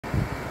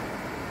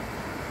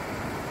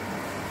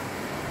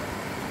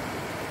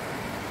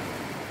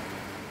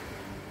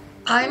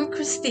I'm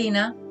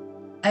Christina.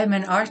 I'm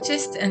an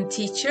artist and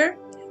teacher,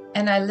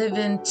 and I live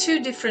in two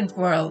different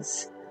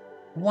worlds.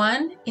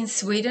 One in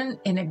Sweden,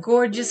 in a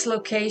gorgeous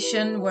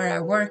location where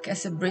I work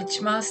as a bridge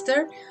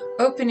master,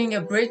 opening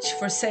a bridge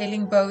for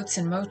sailing boats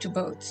and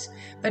motorboats.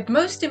 But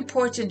most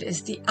important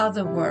is the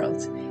other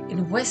world,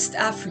 in West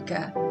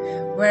Africa,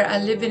 where I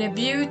live in a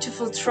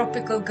beautiful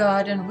tropical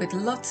garden with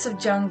lots of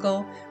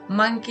jungle,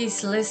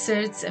 monkeys,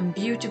 lizards, and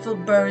beautiful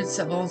birds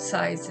of all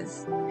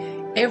sizes.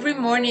 Every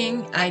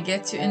morning I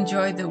get to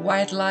enjoy the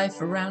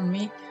wildlife around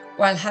me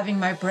while having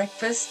my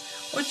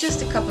breakfast or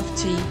just a cup of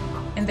tea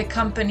in the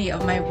company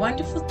of my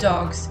wonderful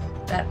dogs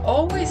that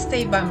always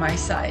stay by my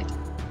side.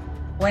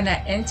 When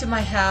I enter my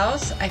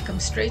house, I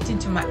come straight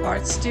into my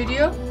art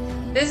studio.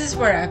 This is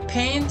where I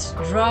paint,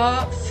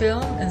 draw,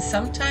 film, and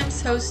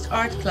sometimes host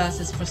art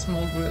classes for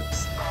small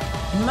groups.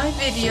 In my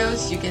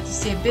videos, you get to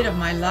see a bit of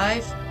my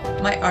life,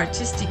 my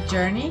artistic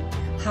journey,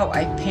 how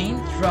I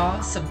paint, draw,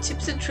 some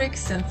tips and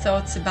tricks and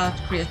thoughts about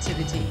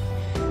creativity.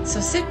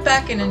 So sit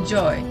back and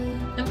enjoy,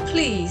 and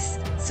please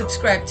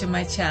subscribe to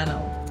my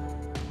channel.